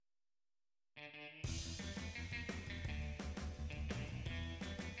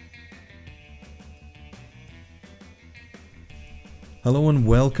Hello and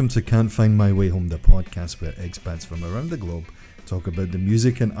welcome to Can't Find My Way Home, the podcast where expats from around the globe talk about the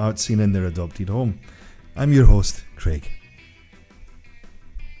music and art scene in their adopted home. I'm your host, Craig.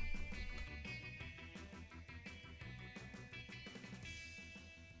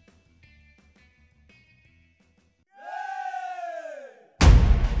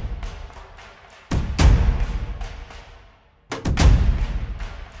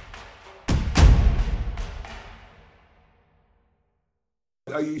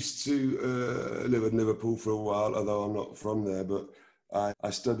 I used to live in Liverpool for a while, although I'm not from there, but I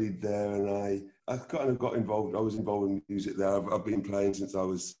studied there and I kind of got involved. I was involved in music there. I've been playing since I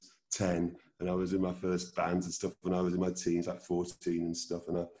was 10 and I was in my first bands and stuff when I was in my teens, like 14 and stuff.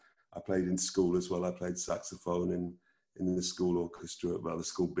 And I played in school as well. I played saxophone in the school orchestra, well, the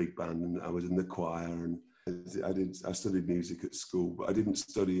school big band, and I was in the choir. And I studied music at school, but I didn't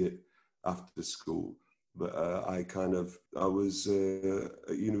study it after school. But I was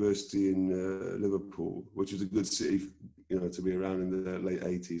at university in Liverpool, which was a good city, to be around in the late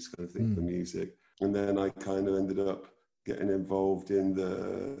 80s kind of thing for music. And then I kind of ended up getting involved in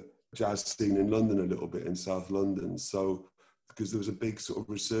the jazz scene in London a little bit, in South London. So, because there was a big sort of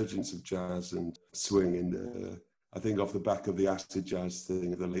resurgence of jazz and swing I think off the back of the acid jazz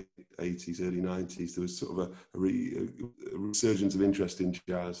thing of the late 80s, early 90s, there was sort of a resurgence of interest in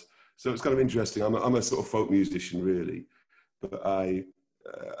jazz. So it's kind of interesting. I'm a sort of folk musician, really, but I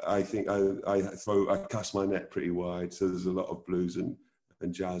think I cast my net pretty wide. So there's a lot of blues and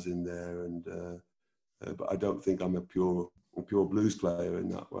jazz in there, but I don't think I'm a pure blues player in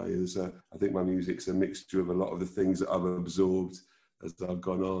that way. I think my music's a mixture of a lot of the things that I've absorbed as I've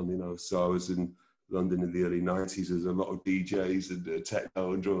gone on. So I was in London in the early 90s. There's a lot of DJs and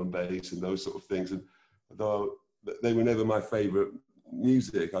techno and drum and bass and those sort of things. And although they were never my favourite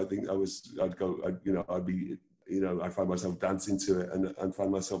music, I think I'd find myself dancing to it and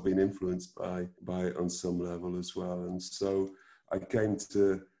find myself being influenced by it on some level as well. And so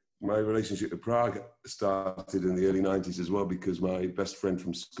my relationship with Prague started in the early 90s as well, because my best friend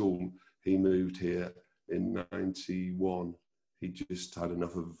from school, he moved here in 91. He just had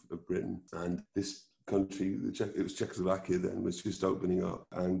enough of Britain, and this country, it was Czechoslovakia then, was just opening up,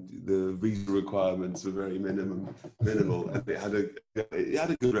 and the visa requirements were very minimal, and it had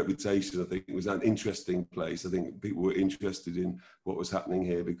a good reputation. I think it was an interesting place. I think people were interested in what was happening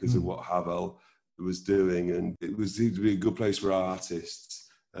here because of what Havel was doing, and it seemed to be a good place for artists.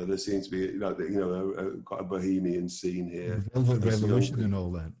 There seems to be, quite a bohemian scene here. The Velvet Revolution and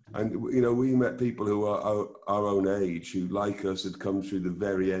all that. And, we met people who are our own age, who, like us, had come through the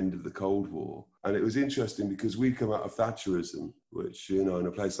very end of the Cold War. And it was interesting because we'd come out of Thatcherism, which, in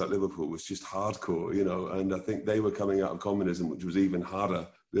a place like Liverpool was just hardcore, and I think they were coming out of communism, which was even harder,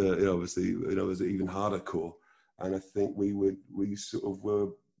 obviously, it was even harder core. And I think we sort of were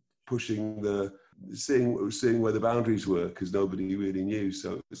pushing seeing where the boundaries were, because nobody really knew.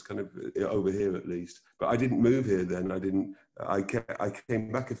 So it was kind of over here at least. But I didn't move here then. I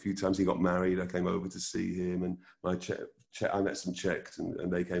came back a few times. He got married. I came over to see him, and I met some Czechs,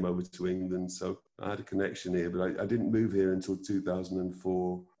 and they came over to England. So I had a connection here, but I didn't move here until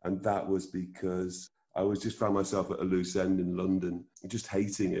 2004. And that was because I found myself at a loose end in London, just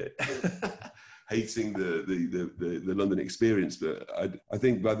hating it. Hating the London experience, but I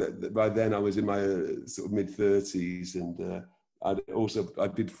think by then I was in my sort of mid-30s, and I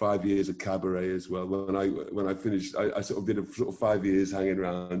did 5 years of cabaret as well. When I finished, I sort of did a sort of 5 years hanging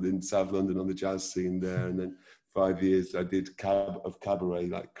around in South London on the jazz scene there, and then 5 years I did cabaret,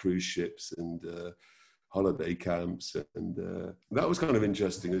 like cruise ships and holiday camps, and that was kind of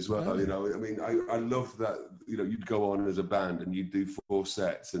interesting as well. I love that. You'd go on as a band and you'd do 4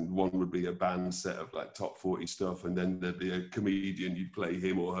 sets, and one would be a band set of like top 40 stuff, and then there'd be a comedian. You'd play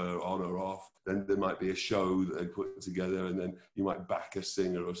him or her on or off. Then there might be a show that they'd put together, and then you might back a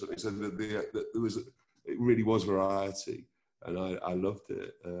singer or something. So it really was variety, and I loved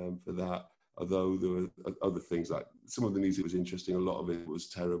it for that. Although there were other things, like some of the music was interesting, a lot of it was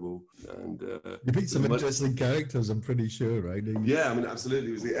terrible. And you meet some interesting characters, I'm pretty sure, right? Yeah,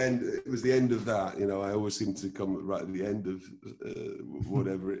 absolutely. It was the end of that. I always seem to come right at the end of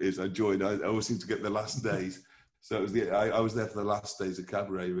whatever it is I joined. I always seem to get the last days. So it was I was there for the last days of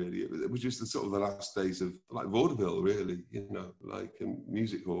cabaret. Really, it was just the last days of like vaudeville, really. Like a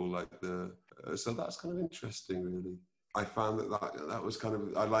music hall, so that's kind of interesting, really. I found that was kind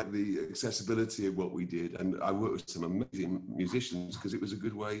of, I like the accessibility of what we did. And I worked with some amazing musicians because it was a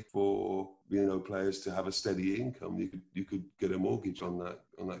good way for, players to have a steady income. You could get a mortgage on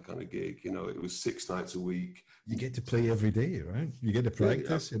that kind of gig. It was 6 nights a week. You get to play every day, right? You get to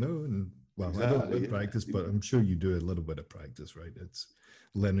practice, and exactly, I don't do practice, but I'm sure you do a little bit of practice, right? It's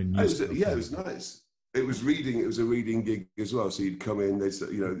learning new stuff. Yeah, it was nice. It was a reading gig as well. So you'd come in, the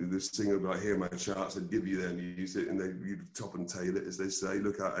singer would be like, here are my charts, they'd give you their music, and you'd top and tail it, as they say,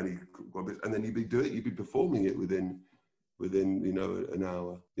 look at any, and then you'd be performing it within an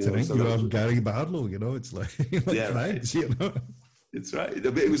hour. Tonight you are Gary Barlow, it's like Christ, It's right.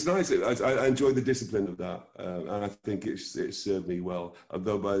 But it was nice. I enjoyed the discipline of that, and I think it served me well.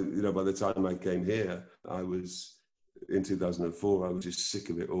 Although by the time I came here, in 2004, I was just sick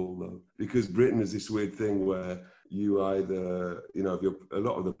of it all, though, because Britain is this weird thing where you either, a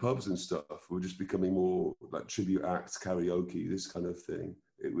lot of the pubs and stuff were just becoming more like tribute acts, karaoke, this kind of thing.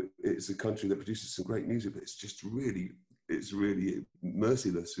 It's a country that produces some great music, but it's really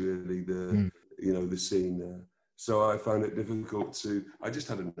merciless, really, the scene there. So I found it difficult I just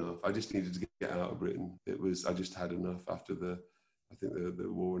had enough. I just needed to get out of Britain. I just had enough after I think the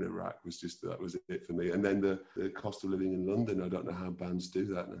war in Iraq that was it for me. And then the cost of living in London, I don't know how bands do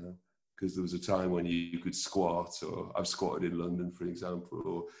that now, because there was a time when you could squat, or I've squatted in London, for example,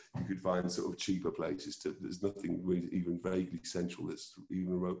 or you could find sort of cheaper places. There's nothing really even vaguely central that's even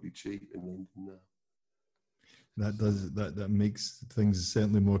remotely cheap in London now. That makes things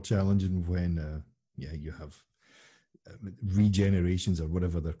certainly more challenging when you have regenerations or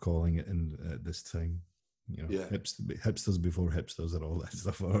whatever they're calling it in this time. Hipsters before hipsters and all that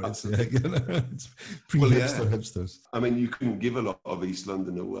stuff. It's pre-hipster hipsters. I mean, you couldn't give a lot of East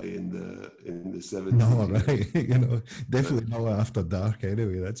London away in the 70s. No, right? Definitely not after dark.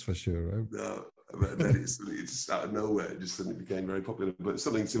 Anyway, that's for sure. Right? No, but then it's just out of nowhere. It just suddenly became very popular. But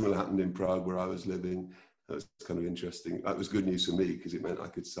something similar happened in Prague, where I was living. That was kind of interesting. That was good news for me because it meant I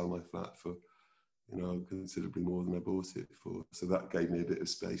could sell my flat for, considerably more than I bought it for. So that gave me a bit of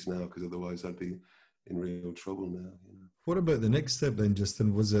space now, because otherwise I'd be in real trouble now. What about the next step then,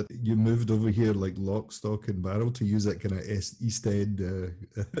 Justin? Was it you moved over here like lock, stock and barrel, to use that kind of East End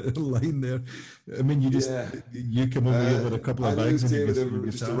line there? I mean, you come over here with a couple of bags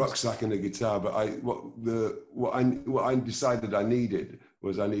and just a rucksack and a guitar. But what I decided I needed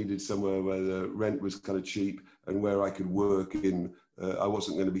somewhere where the rent was kind of cheap and where I could work in. I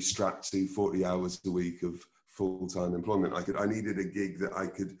wasn't going to be strapped to 40 hours a week of full-time employment. I needed a gig that I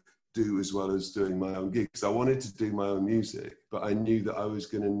could do as well as doing my own gigs. I wanted to do my own music, but I knew that I was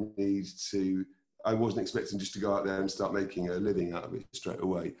going to need to, I wasn't expecting just to go out there and start making a living out of it straight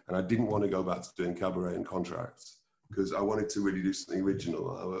away. And I didn't want to go back to doing cabaret and contracts, because I wanted to really do something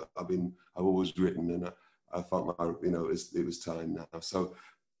original. I've always written, and I felt it was time now. So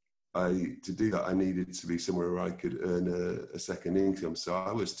to do that, I needed to be somewhere where I could earn a second income. So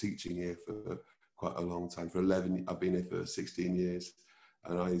I was teaching here for quite a long time. I've been here for 16 years.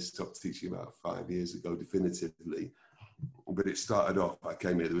 And I stopped teaching about 5 years ago, definitively. But it started off, I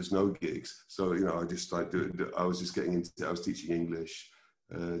came here, there was no gigs. So, I just started I was teaching English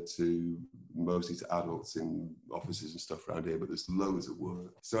mostly to adults in offices and stuff around here, but there's loads of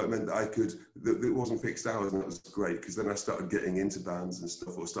work. So it meant that it wasn't fixed hours, and that was great, because then I started getting into bands and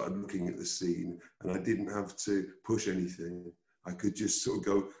stuff, or started looking at the scene, and I didn't have to push anything. I could just sort of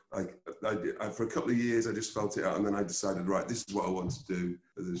go, for a couple of years, I just felt it out. And then I decided, right, this is what I want to do.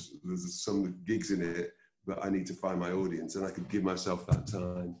 There's some gigs in it, but I need to find my audience, and I could give myself that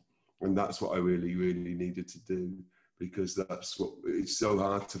time. And that's what I really, really needed to do, because it's so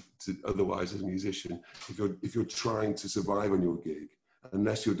hard to otherwise as a musician. If you're trying to survive on your gig,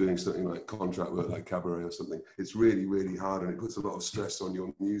 unless you're doing something like contract work, like cabaret or something, it's really, really hard. And it puts a lot of stress on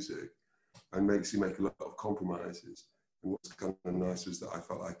your music and makes you make a lot of compromises. And what's kind of nice was that I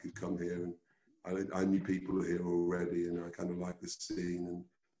felt I could come here, and I knew people here already, and I kind of liked the scene, and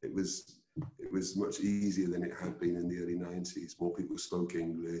it was much easier than it had been in the early 90s. More people spoke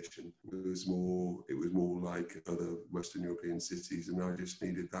English, and it was more like other Western European cities, and I just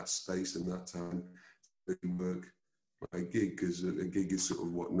needed that space and that time to work my gig, because a gig is sort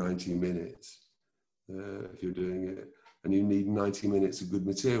of 90 minutes if you're doing it. And you need 90 minutes of good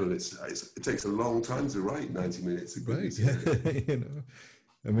material. It takes a long time to write 90 minutes of good material.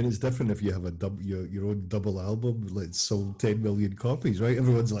 I mean, it's different if you have your own double album that's sold 10 million copies, right?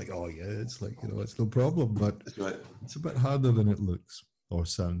 Everyone's like, oh yeah, it's like, it's no problem. But It's a bit harder than it looks or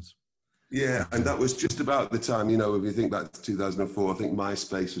sounds. Yeah, and that was just about the time, if you think back to 2004, I think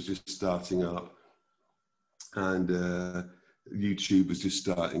MySpace was just starting up. And YouTube was just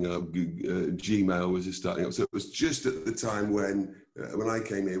starting up, Gmail was just starting up. So it was just at the time when I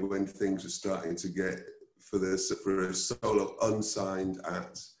came here, when things were starting to get for a solo unsigned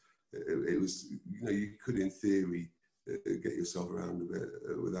act. It was, you know, you could in theory get yourself around a bit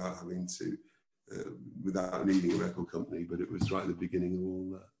without having to, without needing a record company. But it was right at the beginning of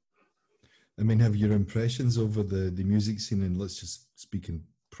all that. I mean, have your impressions over the music scene, and let's just speak in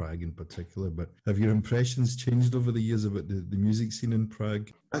Prague in particular, but have your impressions changed over the years about the music scene in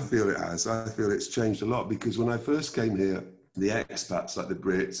Prague? I feel it has. I feel it's changed a lot, because when I first came here, the expats, like the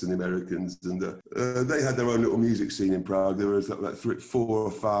Brits and the Americans, and they had their own little music scene in Prague. There was like 4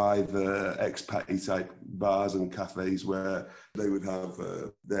 or 5 expat type bars and cafes where they would have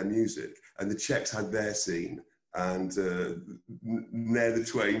their music, and the Czechs had their scene, and near the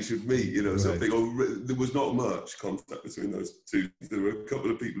twain should meet, you know, something. Or there was not much contact between those two. There were a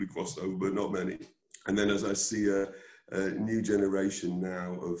couple of people who crossed over, but not many. And then as I see a new generation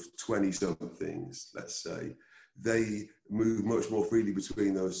now of 20-somethings, let's say, they move much more freely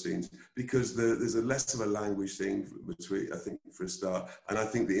between those scenes, because there's a less of a language thing between, I think, for a start, and I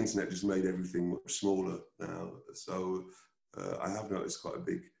think the internet just made everything much smaller now. So I have noticed quite a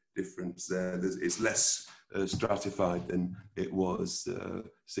big difference there. It's less stratified than it was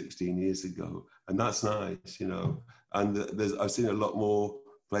 16 years ago, and that's nice, you know. And I've seen a lot more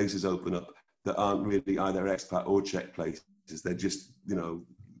places open up that aren't really either expat or Czech places. They're just, you know,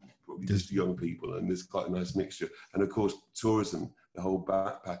 just young people, and there's quite a nice mixture. And of course, tourism, the whole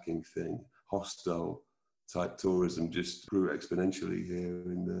backpacking thing, hostel type tourism just grew exponentially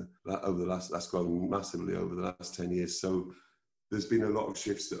here that's grown massively over the last 10 years. So there's been a lot of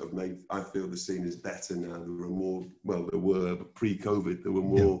shifts that have made, I feel the scene is better now. There were pre-COVID, there were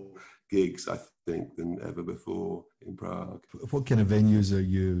more gigs, I think, than ever before in Prague. What kind of venues are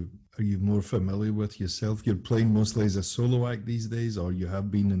you more familiar with yourself? You're playing mostly as a solo act these days, or you have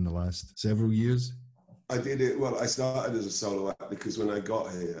been in the last several years? I started as a solo act because when I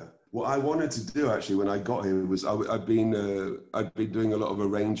got here, what I wanted to do actually when I got here was I'd been doing a lot of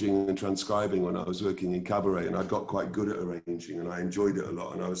arranging and transcribing when I was working in cabaret, and I got quite good at arranging and I enjoyed it a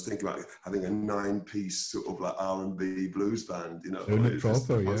lot. And I was thinking about having a 9-piece sort of like R&B blues band, you know.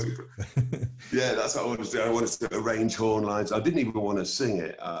 Yeah, that's what I wanted to do. I wanted to arrange horn lines. I didn't even want to sing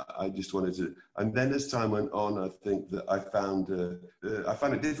it. I just wanted to. And then as time went on, I think that I found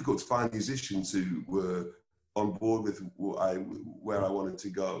it difficult to find musicians who were on board with where I wanted to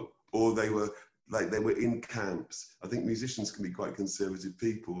go, or they were in camps. I think musicians can be quite conservative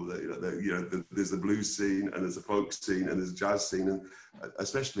people. There's the blues scene, and there's a folk scene, and there's a jazz scene, and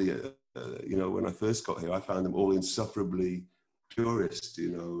especially you know, when I first got here, I found them all insufferably purist,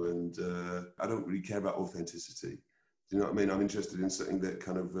 you know, and I don't really care about authenticity. Do you know what I mean? I'm interested in something that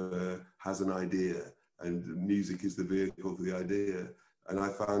kind of has an idea, and music is the vehicle for the idea. And I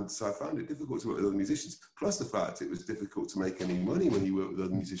found it difficult to work with other musicians. Plus the fact it was difficult to make any money when you work with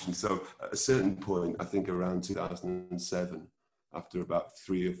other musicians. So at a certain point, I think around 2007, after about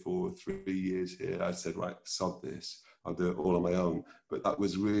 3 years here, I said, right, sod this. I'll do it all on my own. But that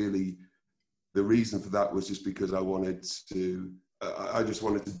was really, the reason for that was just because I just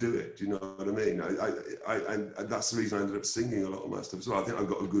wanted to do it. Do you know what I mean? I that's the reason I ended up singing a lot of my stuff as well. I think I've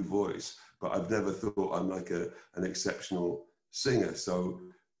got a good voice, but I've never thought I'm like an exceptional singer. So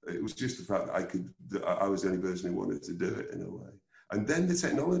it was just the fact that I was the only person who wanted to do it in a way. And then the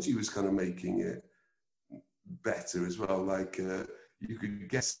technology was kind of making it better as well. Like you could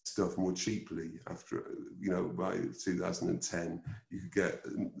get stuff more cheaply after, you know, by 2010, you could get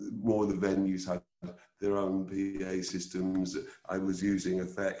more of the venues had their own PA systems. I was using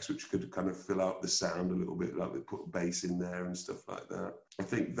effects which could kind of fill out the sound a little bit, like we put bass in there and stuff like that. I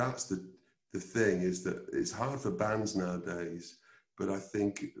think that's the thing, is that it's hard for bands nowadays, but I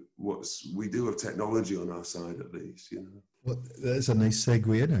think we do have technology on our side at least, you know. Well, that's a nice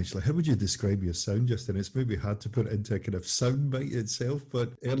segue in, actually. How would you describe your sound, Justin? It's maybe hard to put it into a kind of sound bite itself,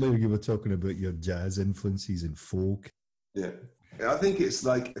 but earlier you were talking about your jazz influences and folk. Yeah, I think it's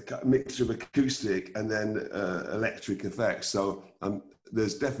like a mixture of acoustic and then electric effects. So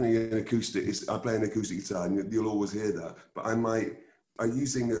there's definitely an acoustic. I play an acoustic guitar, and you'll always hear that, but I'm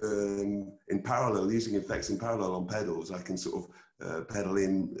using using effects in parallel on pedals. I can sort of pedal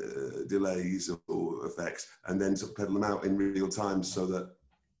in delays or effects, and then sort of pedal them out in real time, so that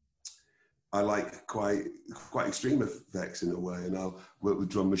I like quite extreme effects in a way. And I'll work with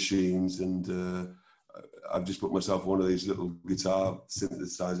drum machines, and I've just put myself one of these little guitar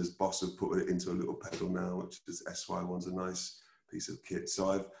synthesizers. Boss have put it into a little pedal now, which is SY1's a nice piece of kit.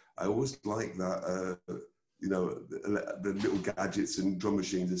 So I always like that. You know, the little gadgets and drum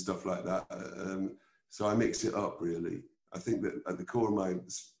machines and stuff like that. So I mix it up really. I think that at the core of my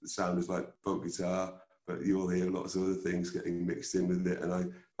sound is like folk guitar, but you'll hear lots of other things getting mixed in with it,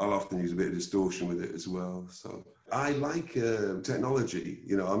 and I'll often use a bit of distortion with it as well. So I like technology.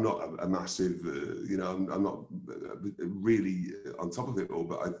 You know, I'm not a massive, you know, I'm not really on top of it all,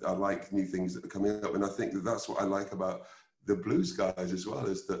 but I like new things that are coming up, and I think that that's what I like about the blues guys as well,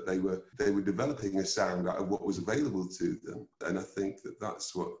 is that they were developing a sound out of what was available to them. And I think that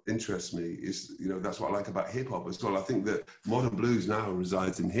that's what interests me, is, you know, that's what I like about hip hop as well. I think that modern blues now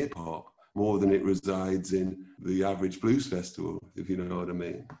resides in hip hop more than it resides in the average blues festival, if you know what I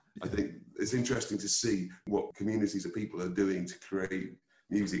mean. I think it's interesting to see what communities of people are doing to create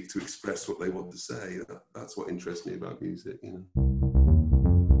music to express what they want to say. That's what interests me about music, you know.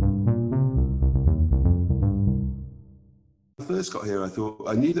 When I first got here,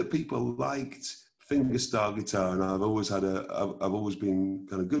 I knew that people liked fingerstyle guitar, and I've always been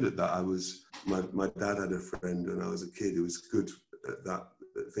kind of good at that. My dad had a friend when I was a kid who was good at that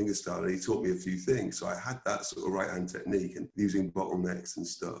fingerstyle, and he taught me a few things. So I had that sort of right hand technique, and using bottlenecks and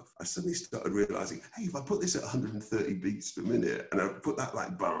stuff. I suddenly started realizing, hey, if I put this at 130 beats per minute, and I put that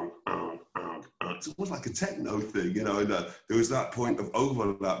like bang, bang, bang, it's almost like a techno thing, you know, and there was that point of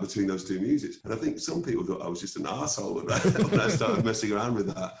overlap between those two musics. And I think some people thought I was just an arsehole with that when I started messing around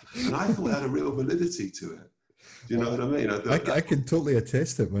with that. And I thought it had a real validity to it. Do you know what I mean? I can totally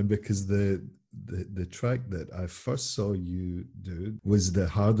attest to it, man, because the track that I first saw you do was the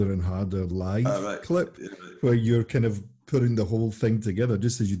Harder and Harder live clip, where you're kind of putting the whole thing together,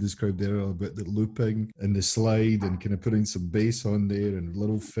 just as you described there about the looping and the slide and kind of putting some bass on there and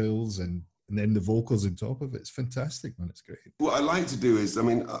little fills and then the vocals on top of it. It's fantastic, man. It's great. What I like to do is, I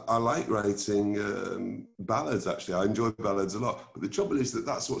mean, I like writing ballads, actually. I enjoy ballads a lot. But the trouble is that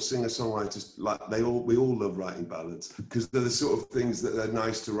that's what singer-songwriters like. We all love writing ballads, because they're the sort of things that are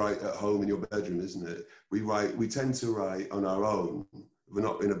nice to write at home in your bedroom, isn't it? We tend to write on our own. We're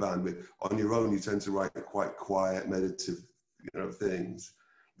not in a band. On your own, you tend to write quite quiet, meditative, you know, things.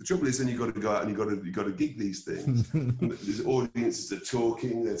 The trouble is, then you've got to go out and you've got to gig these things. There's audiences that are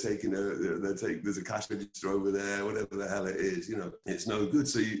talking. There's a cash register over there, whatever the hell it is. You know, it's no good.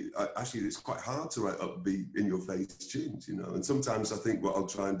 So actually, it's quite hard to write upbeat, in your face tunes. You know, and sometimes I think what I'll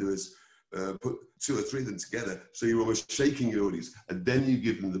try and do is put two or three of them together, so you're almost shaking your audience, and then you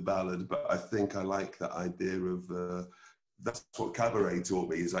give them the ballad. But I think I like that idea of that's what cabaret taught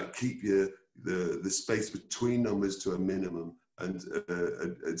me, is like keep the space between numbers to a minimum. And so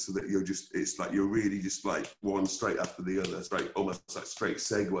that it's like you're really just like one straight after the other. It's like almost like straight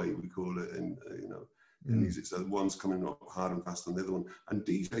segue, we call it in in music. So one's coming up hard and fast on the other one. And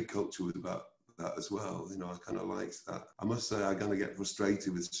DJ culture was about that as well. You know, I kind of liked that. I must say, I kind of get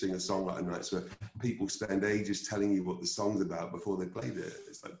frustrated with singer-songwriter nights where people spend ages telling you what the song's about before they played it.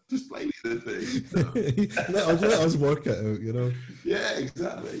 It's like, just play me the thing. You know? let us work it out, you know. Yeah,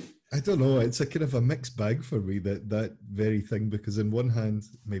 exactly. I don't know. It's a kind of a mixed bag for me, that very thing, because on one hand,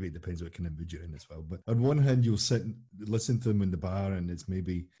 maybe it depends what kind of mood you're in as well, but on one hand, you'll sit and listen to them in the bar, and it's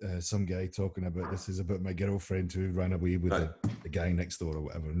maybe some guy talking about, this is about my girlfriend who ran away with the guy next door or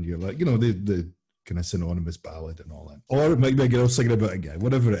whatever, and you're like, you know, the kind of synonymous ballad and all that. Or it might be a girl singing about a guy,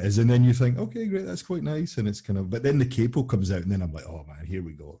 whatever it is, and then you think, okay, great, that's quite nice, and it's kind of, but then the capo comes out, and then I'm like, oh man, here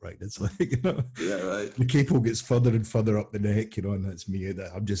we go, right? It's like, you know, yeah, right. The capo gets further and further up the neck, you know, and that's me.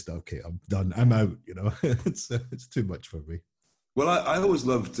 I'm just, okay, I'm done, I'm out, you know. It's too much for me. Well, I always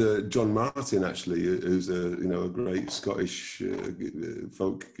loved John Martin, actually, who's a great Scottish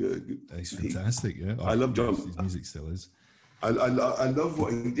folk. He's fantastic, yeah. I love John. His music still is. I love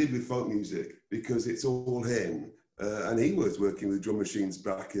what he did with folk music, because it's all him. And he was working with drum machines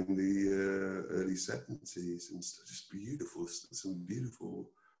back in the early 70s, and just beautiful, some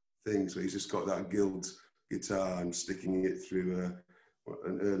beautiful things where he's just got that Guild guitar and sticking it through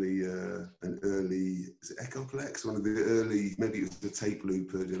an early is it Echoplex? One of the early, maybe it was the tape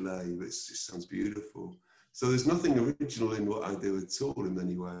looper delay, but it just sounds beautiful. So there's nothing original in what I do at all in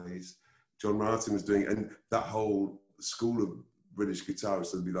many ways. John Martin was doing, and that whole school of British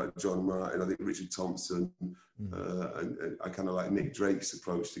guitarists would be like John Martin, I think Richard Thompson, and I kind of like Nick Drake's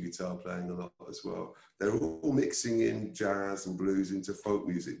approach to guitar playing a lot as well. They're all mixing in jazz and blues into folk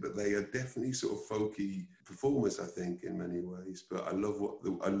music, but they are definitely sort of folky performers, I think, in many ways. But I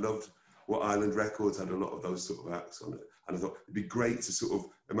loved what Island Records had a lot of those sort of acts on it, and I thought it'd be great to sort of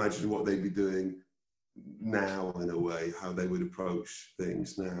imagine what they'd be doing now, in a way, how they would approach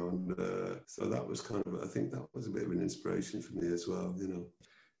things now. And so that was kind of, I think that was a bit of an inspiration for me as well, you know.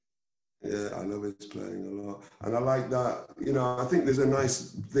 Yeah, I love his playing a lot. And I like that, you know, I think there's a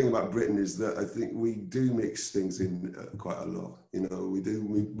nice thing about Britain is that I think we do mix things in quite a lot. You know,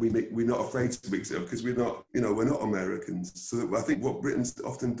 we're not afraid to mix it up because we're not, you know, we're not Americans. So I think what Britain's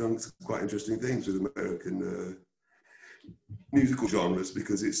often done is quite interesting things with American musical genres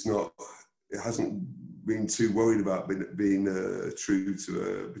because it hasn't been too worried about being true to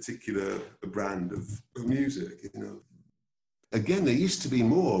a particular brand of music, you know. Again, there used to be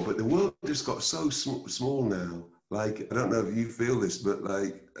more, but the world just got so small now. Like, I don't know if you feel this, but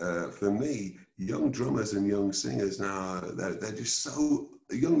like, for me, young drummers and young singers now, they're just so,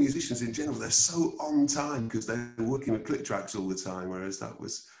 young musicians in general, they're so on time because they're working with click tracks all the time, whereas that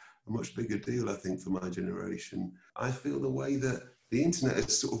was a much bigger deal, I think, for my generation. I feel the way that the internet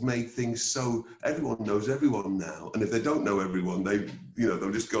has sort of made things so everyone knows everyone now. And if they don't know everyone,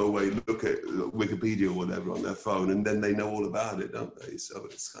 they'll just go away, look at Wikipedia or whatever on their phone, and then they know all about it, don't they? So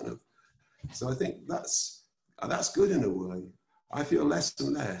it's kind of, so I think that's good in a way. I feel less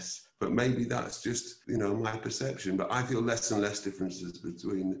and less, but maybe that's just, you know, my perception, but I feel less and less differences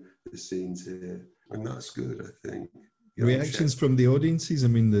between the scenes here. And that's good, I think. Reactions from the audiences. I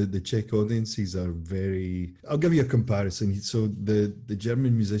mean, the Czech audiences are very. I'll give you a comparison. So the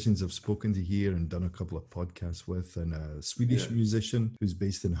German musicians I've spoken to here and done a couple of podcasts with, and a Swedish musician who's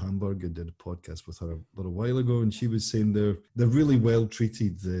based in Hamburg. I did a podcast with her a little while ago, and she was saying they're really well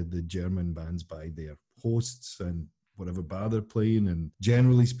treated, the German bands, by their hosts and whatever bar they're playing, and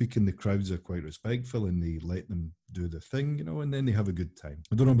generally speaking, the crowds are quite respectful and they let them do the thing, you know, and then they have a good time.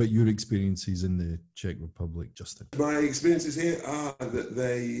 I don't know about your experiences in the Czech Republic, Justin. My experiences here are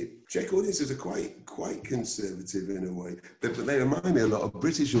that Czech audiences are quite conservative in a way, but they remind me a lot of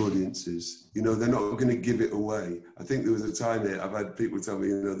British audiences. You know, they're not going to give it away. I think there was a time here, I've had people tell me,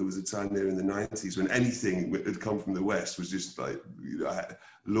 you know, there was a time there in the 90s when anything that had come from the West was just like, you know,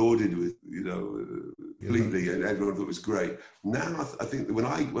 lauded with, you know, completely, and everyone thought it was great. Now, I think that when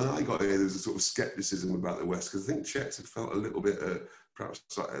I got here, there was a sort of skepticism about the West, because I think Czechs had felt a little bit perhaps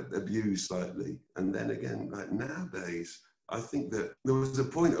abused slightly. And then again, like nowadays, I think that there was a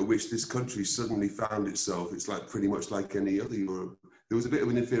point at which this country suddenly found itself, it's like pretty much like any other Europe. There was a bit of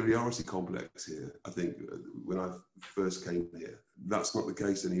an inferiority complex here, I think, when I first came here. That's not the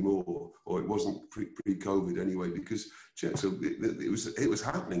case anymore, or it wasn't pre-COVID anyway, because Czechs, it was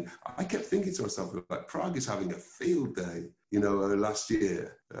happening. I kept thinking to myself, like, Prague is having a field day. You know, last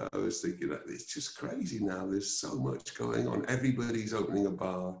year, I was thinking, like, it's just crazy now. There's so much going on. Everybody's opening a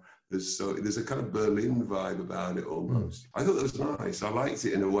bar. There's a kind of Berlin vibe about it almost. I thought that was nice. I liked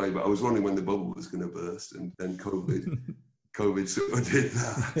it in a way, but I was wondering when the bubble was going to burst, and then COVID sort of did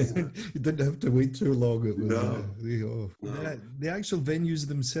that. You didn't have to wait too long. It was, no. The actual venues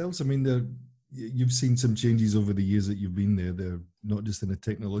themselves, I mean, you've seen some changes over the years that you've been there. They're not just in a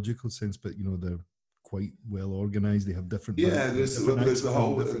technological sense, but, you know, they're quite well organized. They have different. Yeah, there's the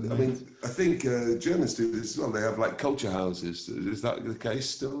whole. I mean, I think Germans do this as well. They have like culture houses. Is that the case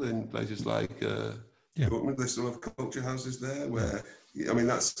still in places like Dortmund? They still have culture houses there. Where I mean,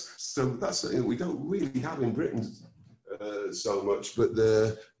 that's something we don't really have in Britain so much. But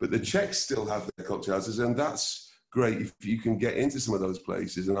the Czechs still have their culture houses, and that's great if you can get into some of those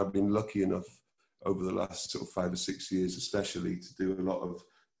places. And I've been lucky enough over the last sort of 5 or 6 years, especially, to do a lot of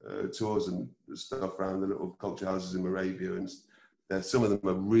tours and stuff around the little culture houses in Moravia, and some of them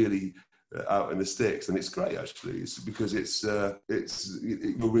are really out in the sticks, and it's great actually. It's because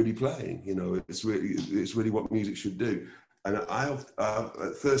you're really playing, you know. It's really what music should do. And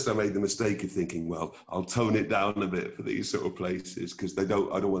at first I made the mistake of thinking, well, I'll tone it down a bit for these sort of places because I don't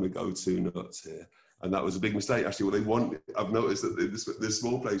want to go too nuts here. And that was a big mistake, actually. I've noticed that the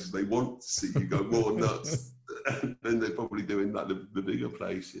small places, they want to see you go more nuts than they're probably doing like the bigger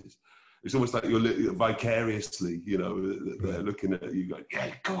places. It's almost like you're vicariously, you know, they're looking at you going,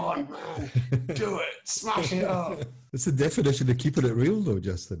 yeah, go on, man, do it, smash it up. It's the definition of keeping it real, though,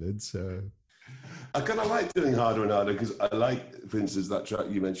 Justin. It's... I kind of like doing Harder and Harder because I like, for instance, that track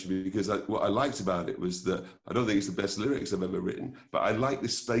you mentioned, because what I liked about it was that I don't think it's the best lyrics I've ever written, but I like the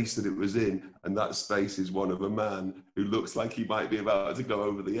space that it was in, and that space is one of a man who looks like he might be about to go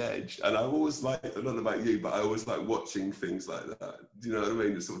over the edge. And I've always liked, I don't know about you, but I always like watching things like that. Do you know what I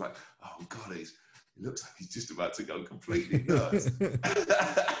mean? It's sort of like, oh God, he looks like he's just about to go completely nuts.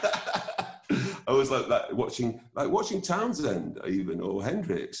 I was like that watching Townsend even, or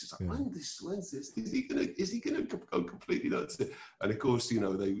Hendrix. It's like, when's this? Is he gonna go completely nuts? And of course, you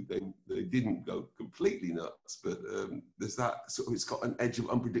know, they didn't go completely nuts, but there's that sort of, it's got an edge of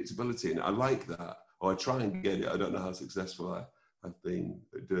unpredictability, and I like that, or I try and get it. I don't know how successful I've been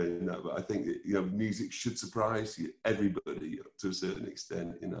doing that. But I think, music should surprise everybody to a certain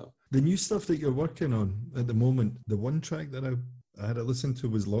extent, The new stuff that you're working on at the moment, the one track that I had to listen to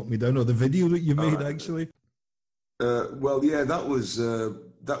was Lock Me Down, or the video that you made, actually. Well, yeah, that was a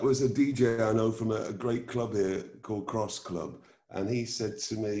DJ I know from a great club here called Cross Club. And he said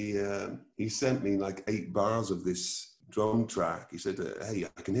to me, he sent me like 8 bars of this drum track. He said, hey,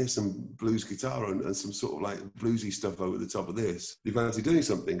 I can hear some blues guitar and some sort of like bluesy stuff over the top of this. Do you fancy doing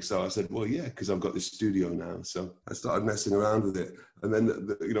something? So I said, well, yeah, because I've got this studio now. So I started messing around with it. And then,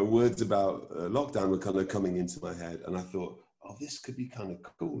 words about lockdown were kind of coming into my head. And I thought, oh, this could be kind of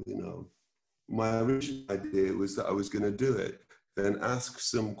cool, My original idea was that I was going to do it, then ask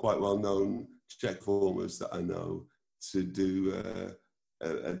some quite well-known Czech performers that I know to do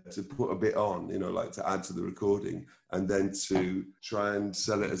to put a bit on, like to add to the recording, and then to try and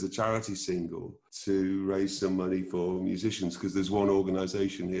sell it as a charity single to raise some money for musicians, because there's one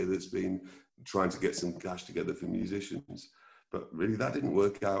organisation here that's been trying to get some cash together for musicians. But really, that didn't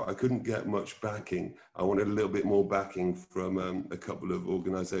work out. I couldn't get much backing. I wanted a little bit more backing from a couple of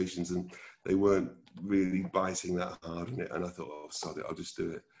organisations, and they weren't really biting that hard on it. And I thought, oh, sod it, I'll just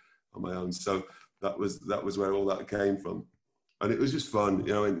do it on my own. So that was where all that came from. And it was just fun,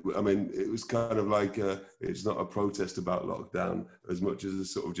 I mean, it was kind of like, it's not a protest about lockdown as much as a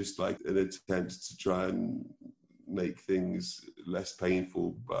sort of just like an attempt to try and make things less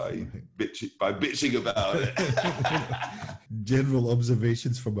painful by bitching about it. General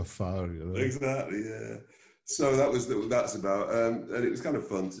observations from afar, Exactly, yeah. So that's about, and it was kind of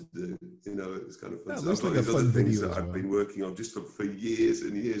fun to do. It was kind of fun. Yeah, it looks like a fun video that I've been working on just for years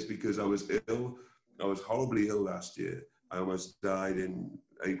and years, because I was ill. I was horribly ill last year. I almost died in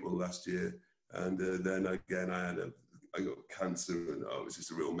April last year, and then again I got cancer, and it was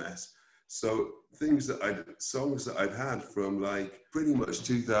just a real mess. So songs that I'd had from like pretty much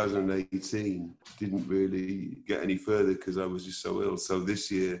 2018 didn't really get any further because I was just so ill. So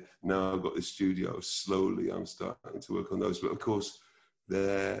this year, now I've got the studio, slowly I'm starting to work on those. But of course,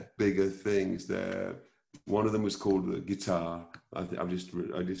 they're bigger things. One of them was called Guitar. I just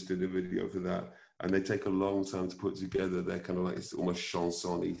did a video for that. And they take a long time to put together. They're kind of like almost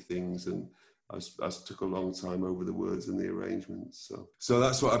chanson-y things. And I took a long time over the words and the arrangements. So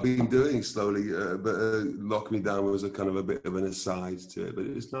that's what I've been doing slowly. But Lock Me Down was a kind of a bit of an aside to it. But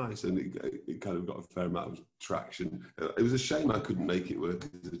it was nice, and it kind of got a fair amount of traction. It was a shame I couldn't make it work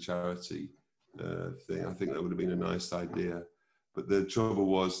as a charity thing. I think that would have been a nice idea. But the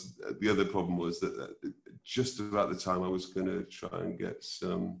other problem was that just about the time I was going to try and get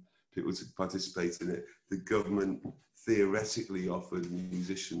some people to participate in it, the government theoretically offered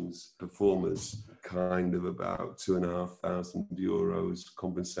musicians, performers, kind of about €2,500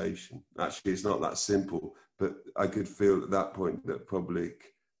 compensation. Actually, it's not that simple, but I could feel at that point that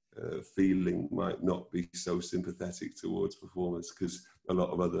public feeling might not be so sympathetic towards performers, because a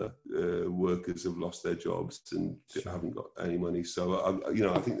lot of other workers have lost their jobs and haven't got any money. So,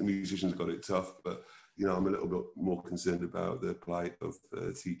 I think the musicians got it tough, but I'm a little bit more concerned about the plight of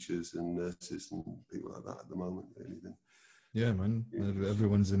teachers and nurses and people like that at the moment, really. Yeah, man.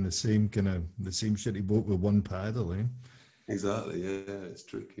 Everyone's in the same shitty boat with one paddle, eh? Exactly. Yeah, it's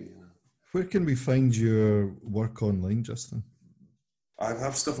tricky. Where can we find your work online, Justin? I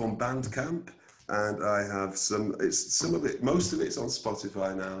have stuff on Bandcamp, and I have most of it's on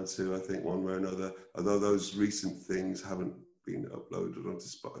Spotify now too, I think, one way or another, although those recent things haven't been uploaded onto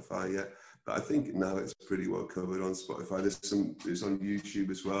Spotify yet. But I think now it's pretty well covered on Spotify. It's on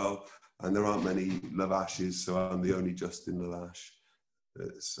YouTube as well, and there aren't many Lavashes, so I'm the only Justin Lavash.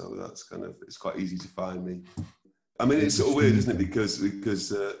 So that's it's quite easy to find me. I mean, it's sort of weird, isn't it?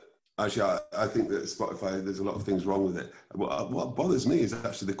 Because actually, I think that Spotify, there's a lot of things wrong with it. What bothers me is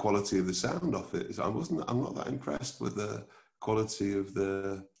actually the quality of the sound of it. I'm not that impressed with the quality of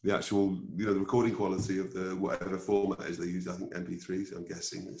the actual, the recording quality of the whatever format it is they use. I think MP3s, I'm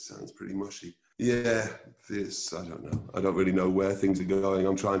guessing. It sounds pretty mushy. Yeah, I don't know. I don't really know where things are going.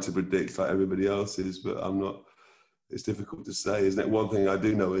 I'm trying to predict like everybody else is, but I'm not. It's difficult to say, isn't it? One thing I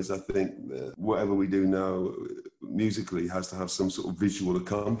do know is I think that whatever we do now musically has to have some sort of visual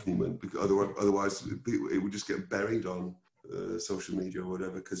accompaniment, because otherwise it would just get buried on social media or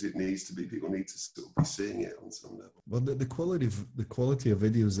whatever, because people need to sort of be seeing it on some level. Well, the quality of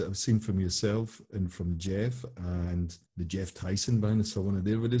videos that I've seen from yourself and from Jeff and the Jeff Tyson band, I saw one of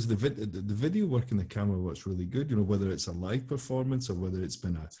their videos. The video work and the camera work's really good. Whether it's a live performance or whether it's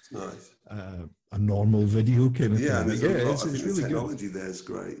been a normal video kind of thing. And it's really the technology good. There's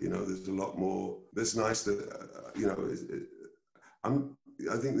great. There's a lot more. It's nice that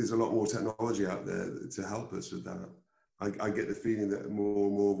I think there's a lot more technology out there to help us with that. I get the feeling that more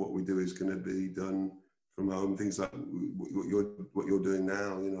and more of what we do is going to be done from home. Things like what you're doing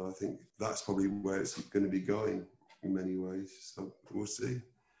now, you know, I think that's probably where it's going to be going in many ways. So we'll see.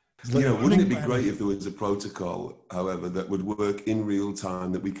 You know, wouldn't it be great if there was a protocol, however, that would work in real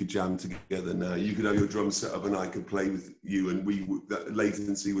time, that we could jam together now? You could have your drum set up and I could play with you, and that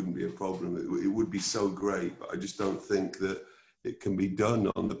latency wouldn't be a problem. It would be so great, but I just don't think that it can be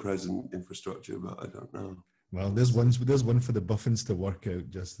done on the present infrastructure, but I don't know. Well, there's one for the Buffins to work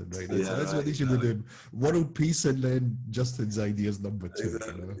out, Justin, right? That's what they should be doing. World peace, and then Justin's ideas number 2.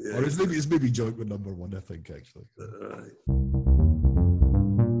 Exactly, you know? yeah. Or it's maybe joint with number 1, I think, actually. Right.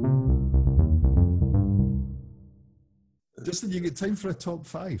 Justin, you get time for a top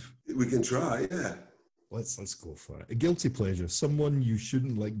 5? We can try, yeah. Let's go for it. A guilty pleasure, someone you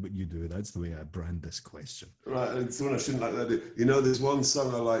shouldn't like but you do. That's the way I brand this question. Right, someone I shouldn't like that. You know, there's one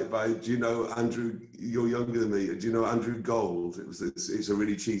song I like by, do you know Andrew, you're younger than me, do you know Andrew Gold? It's a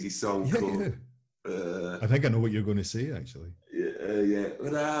really cheesy song called... Yeah. I think I know what you're going to say, actually. Yeah.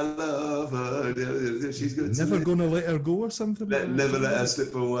 But I love her. She's good. Never going to let her go or something? Never let her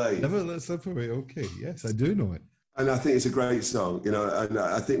slip away. Never let her slip away. Okay, yes, I do know it. And I think it's a great song, you know. And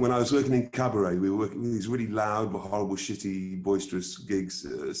I think when I was working in cabaret, we were working with these really loud, but horrible, shitty, boisterous gigs,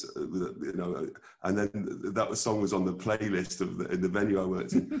 you know. And then that song was on the playlist in the venue I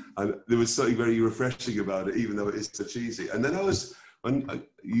worked in, and there was something very refreshing about it, even though it is so cheesy. And then when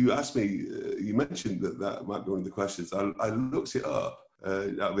you asked me, you mentioned that might be one of the questions. I looked it up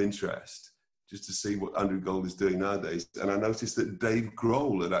out of interest, just to see what Andrew Gold is doing nowadays, and I noticed that Dave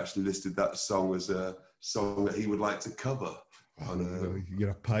Grohl had actually listed that song as a song that he would like to cover. You're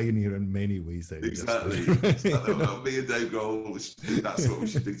a pioneer in many ways. Then, exactly. Well, me and Dave Grohl, that's what we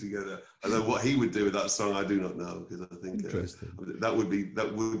should do together. And then what he would do with that song, I do not know, because I think that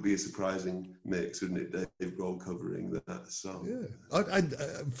would be a surprising mix, wouldn't it? Dave Grohl covering that song. Yeah.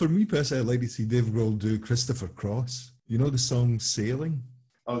 For me personally, I'd like to see Dave Grohl do Christopher Cross. You know the song "Sailing"?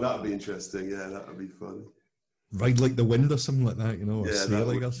 Oh, that would be interesting. Yeah, that would be fun. Ride Like the Wind or something like that, you know, or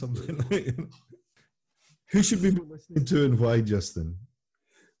Sailing or something. Who should we be listening to and why, Justin?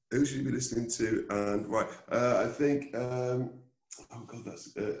 Who should we be listening to and why? I think,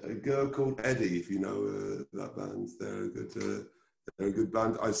 that's a girl called Eddie, if you know that band. They're a good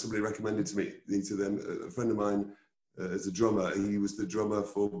band. Somebody recommended to them. A friend of mine is a drummer. He was the drummer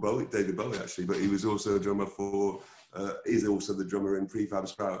for David Bowie, actually, but he was also a drummer for, is also the drummer in Prefab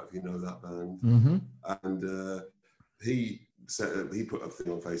Sprout, if you know that band. Mm-hmm. And he put a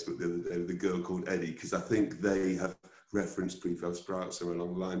thing on Facebook the other day with a girl called Eddie, because I think they have referenced Prefab Sprout somewhere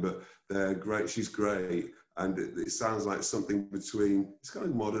along the line, but they're great. She's great. And it sounds like something between, it's kind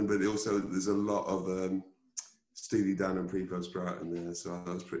of modern, but there's a lot of Steely Dan and Prefab Sprout in there. So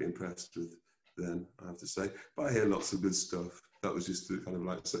I was pretty impressed with them, I have to say. But I hear lots of good stuff. That was just kind of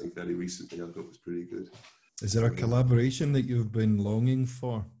like something fairly recently I thought was pretty good. Is there a collaboration that you've been longing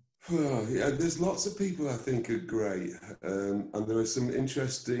for? Well, yeah, there's lots of people I think are great, and there are some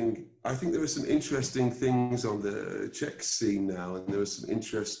interesting. I think there are some interesting things on the Czech scene now, and there are some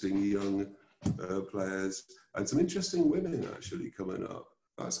interesting young players and some interesting women actually coming up.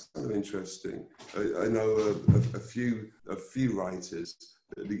 That's kind of interesting. I know a few writers.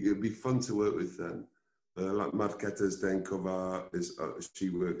 It'd be fun to work with them. Like Markéta Zdeňková she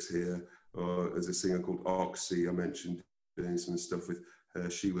works here, or there's a singer called Oxy I mentioned doing some stuff with.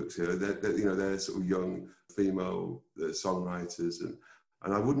 She works here. They're sort of young female songwriters,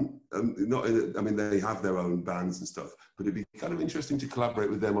 and I wouldn't they have their own bands and stuff, but it'd be kind of interesting to collaborate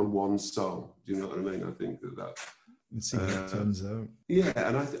with them on one song. Do you know what I mean? I think that. And see how it turns out. Yeah,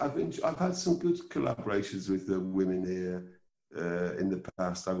 and I've had some good collaborations with the women here in the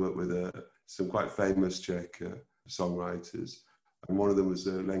past. I worked with some quite famous Czech songwriters, and one of them was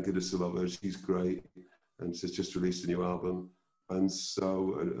Lenka Dosulova. She's great, and she's just released a new album. And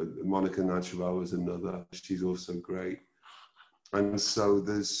so Monika Načová was another. She's also great. And so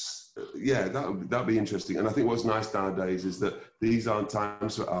that'd be interesting. And I think what's nice nowadays is that these aren't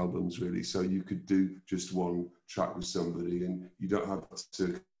times for albums, really. So you could do just one track with somebody, and you don't have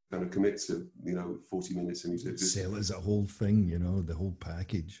to kind of commit to 40 minutes and you just sell it as a whole thing, the whole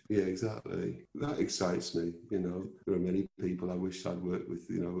package. Yeah, exactly. That excites me. There are many people I wish I'd worked with,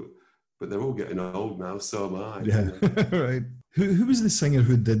 but they're all getting old now, so am I. Yeah, right. Who was the singer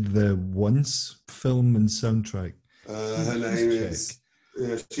who did the Once film and soundtrack? Her name is...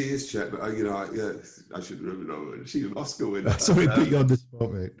 Yeah, she is Czech, but I should really know her. She's an Oscar winner. Sorry, put you on the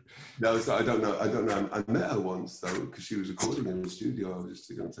spot, mate. No, so I don't know. I met her once though, because she was recording in the studio. I was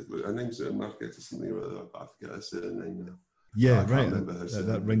just going to take a look. Her name's Markéta or something or other. I forget her surname now. Yeah, I can't right. remember her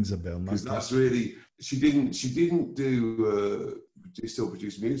surname. That rings a bell. Because that's really, she didn't do still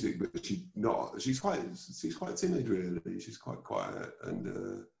produce music, but she's quite timid really. She's quite quiet,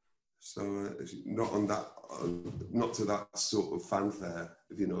 and so not on that, not to that sort of fanfare,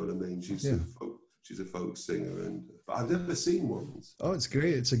 if you know what I mean. She's a folk singer, but I've never seen one. Oh, it's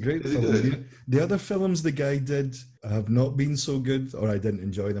great. It's a great film. The other films the guy did have not been so good, or I didn't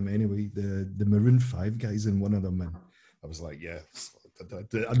enjoy them anyway. The Maroon 5 guys in one of them, and I was like, yeah. I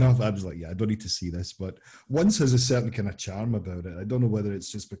was like, yeah, I don't need to see this. But Once has a certain kind of charm about it. I don't know whether it's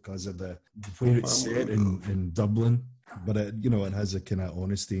just because of where it's set in Dublin, but it has a kind of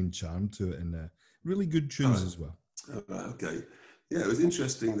honesty and charm to it, and really good tunes as well. Okay. Yeah, it was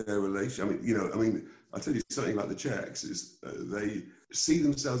interesting, their relation. I mean, I'll tell you something about the Czechs is they see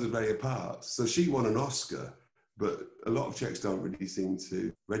themselves as very apart. So she won an Oscar, but a lot of Czechs don't really seem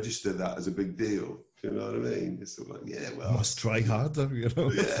to register that as a big deal. You know what I mean? It's sort of like, yeah, well, must try harder, Yeah,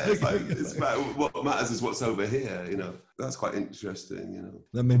 it's about what matters is what's over here. That's quite interesting.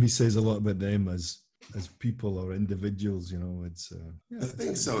 That maybe says a lot about them as people or individuals. It's. I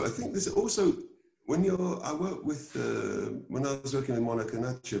think so. I think there's also I worked with when I was working with Monika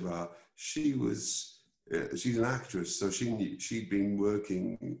Nacheva. She's an actress, so she'd been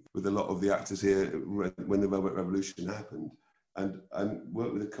working with a lot of the actors here when the Velvet Revolution happened, and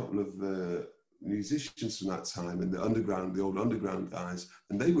worked with a couple of musicians from that time and the old underground guys,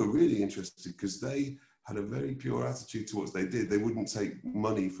 and they were really interested because they had a very pure attitude towards what they did. They wouldn't take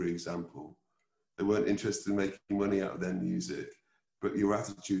money, for example. They weren't interested in making money out of their music, but your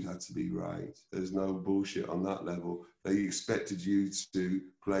attitude had to be right. There's no bullshit on that level. They expected you to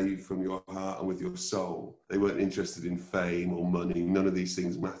play from your heart and with your soul. They weren't interested in fame or money. None of these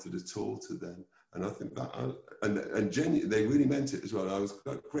things mattered at all to them. And I think that, and genuinely, they really meant it as well. I was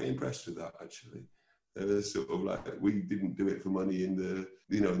quite impressed with that, actually. It was sort of like, we didn't do it for money in the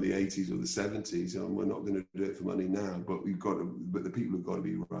 80s or the 70s, and we're not going to do it for money now, but the people have got to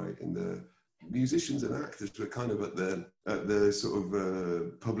be right. And the musicians and actors were kind of at the sort of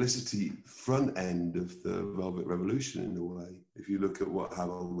publicity front end of the Velvet Revolution in a way. If you look at what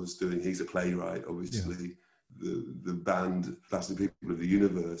Havel was doing, he's a playwright, obviously. Yeah. The band Plastic People of the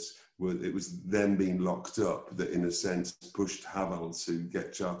Universe, it was them being locked up that in a sense pushed Havel to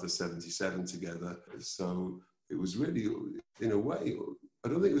get Charter 77 together. So it was really, in a way, I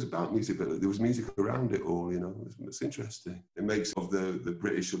don't think it was about music, but there was music around it all, It's interesting. It makes of the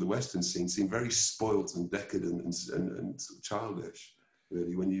British or the Western scene seem very spoilt and decadent and childish,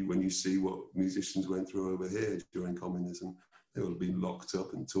 really, when you see what musicians went through over here during communism. They would have been locked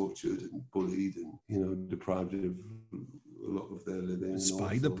up and tortured and bullied and, deprived of a lot of their living.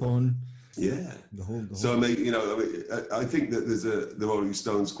 Spied upon. Yeah. The whole. So, I think that the Rolling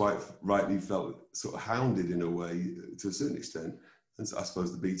Stones quite rightly felt sort of hounded in a way to a certain extent. And so I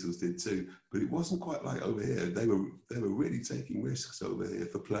suppose the Beatles did too. But it wasn't quite like over here. They were really taking risks over here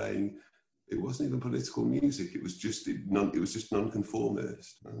for playing. It wasn't even political music. It was just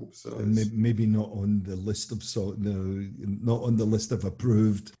nonconformist. So maybe not on the list of not on the list of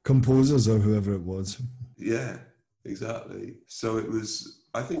approved composers or whoever it was. Yeah, exactly. So it was.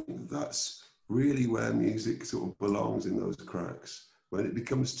 I think that's really where music sort of belongs, in those cracks. When it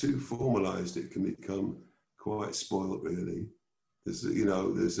becomes too formalized, it can become quite spoiled. Really, it's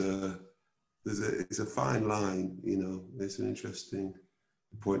a fine line. It's an interesting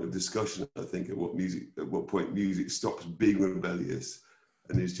point of discussion, I think, at what point music stops being rebellious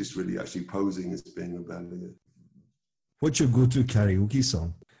and is just really actually posing as being rebellious. What's your go-to karaoke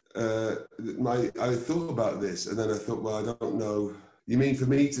song? I thought about this, and then I thought, well, I don't know. You mean for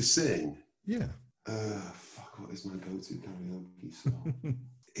me to sing? Yeah. What is my go-to karaoke song?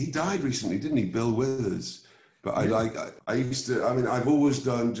 He died recently, didn't he? Bill Withers. But I've always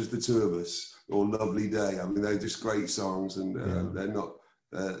done just the two of us, or Lovely Day. They're just great songs, and they're not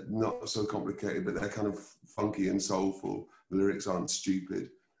so complicated, but they're kind of funky and soulful. The lyrics aren't stupid.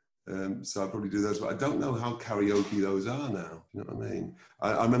 So I'll probably do those, but I don't know how karaoke those are now. You know what I mean?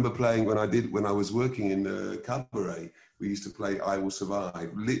 I remember playing when I was working in cabaret. We used to play I Will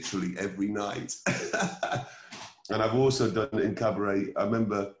Survive literally every night. And I've also done it in cabaret. I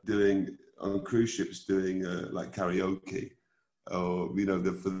remember doing on cruise ships, doing like karaoke, or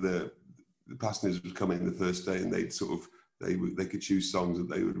for the passengers was coming the first day, and they'd sort of they could choose songs that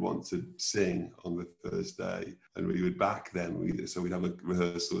they would want to sing on the first day, and we would back them. So we'd have a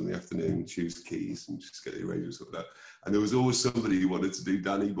rehearsal in the afternoon, choose keys, and just get the arrangements sorted out. And there was always somebody who wanted to do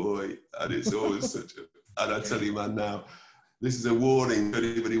Danny Boy, and it's always such a. And I tell you, man, now this is a warning to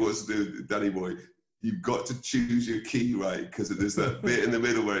anybody who wants to do Danny Boy. you've got to choose your key right, because there's that bit in the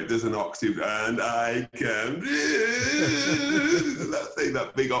middle where it does an octave, and I can that thing,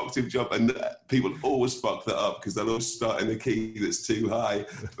 that big octave jump, and people always fuck that up because they'll always start in the key that's too high,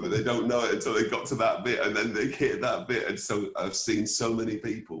 but they don't know it until they got to that bit, and then they hit that bit. And so I've seen so many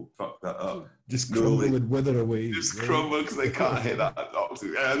people fuck that up. Just crumble and wither away. Just crumble because they can't hit that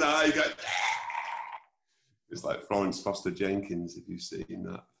octave, and I got. It's like Florence Foster Jenkins, if you've seen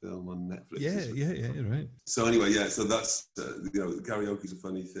that film on Netflix. Yeah, right. So anyway, so that's, karaoke is a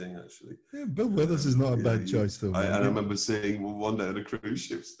funny thing, actually. Yeah, Bill Withers is not a bad choice, though. I remember seeing one day on a cruise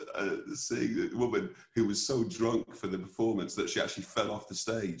ship, seeing a woman who was so drunk for the performance that she actually fell off the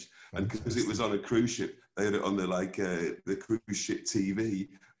stage. And because it was on a cruise ship, they had it on the cruise ship TV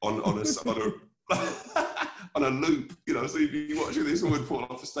on a loop, so you'd be watching this woman fall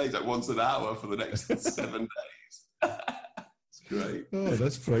off the stage like once an hour for the next 7 days. It's great. Oh,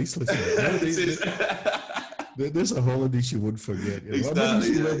 that's priceless. There's a holiday she would forget.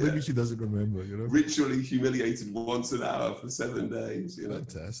 Exactly, maybe she doesn't remember. Ritually humiliated once an hour for 7 days.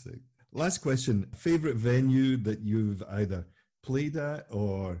 Fantastic. Last question. Favorite venue that you've either played at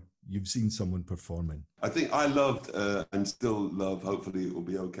or you've seen someone performing? I think I loved and still love, hopefully it will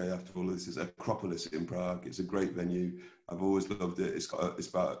be okay after all of this, is Acropolis in Prague. It's a great venue. I've always loved it.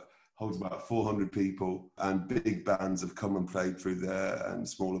 Holds about 400 people, and big bands have come and played through there, and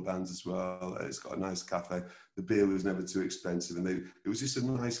smaller bands as well. It's got a nice cafe. The beer was never too expensive, and it was just a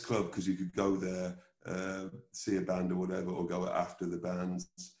nice club because you could go there, see a band or whatever, or go after the bands.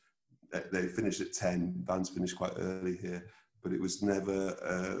 They finish at 10. Bands finish quite early here. But it was never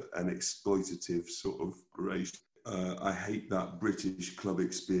an exploitative sort of race. I hate that British club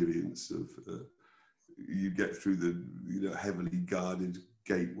experience of you get through the heavily guarded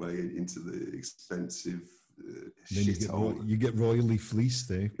gateway into the expensive shithole. You get royally fleeced,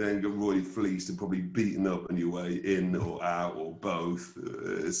 eh? Then you get royally fleeced and probably beaten up on your way in or out or both.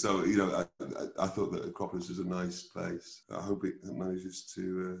 So I thought that Acropolis was a nice place. I hope it manages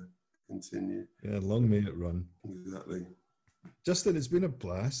to continue. Yeah, long may it run. Exactly. Justin, it's been a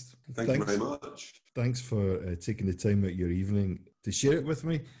blast. Thanks you very much. Thanks for taking the time out your evening to share it with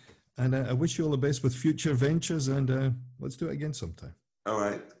me. And I wish you all the best with future ventures, and let's do it again sometime. All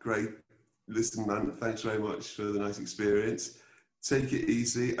right, great. Listen, man, thanks very much for the nice experience. Take it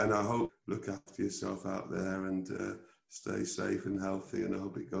easy, and I hope look after yourself out there and stay safe and healthy, and I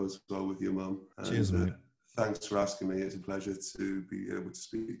hope it goes well with your mum. Cheers, mate. Thanks for asking me. It's a pleasure to be able to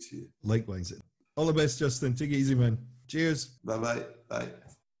speak to you. Likewise. All the best, Justin. Take it easy, man. Cheers. Bye-bye. Bye.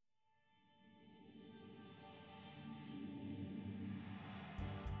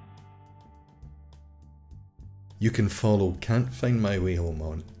 You can follow Can't Find My Way Home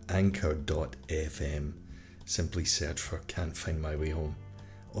on anchor.fm. Simply search for Can't Find My Way Home.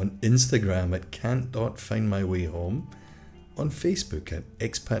 On Instagram at can't.findmywayhome. On Facebook at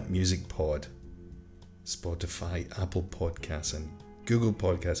Expat Music Pod. Spotify, Apple Podcasts and Google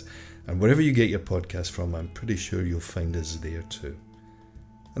Podcasts. And wherever you get your podcast from, I'm pretty sure you'll find us there too.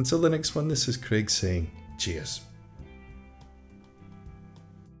 Until the next one, this is Craig saying cheers.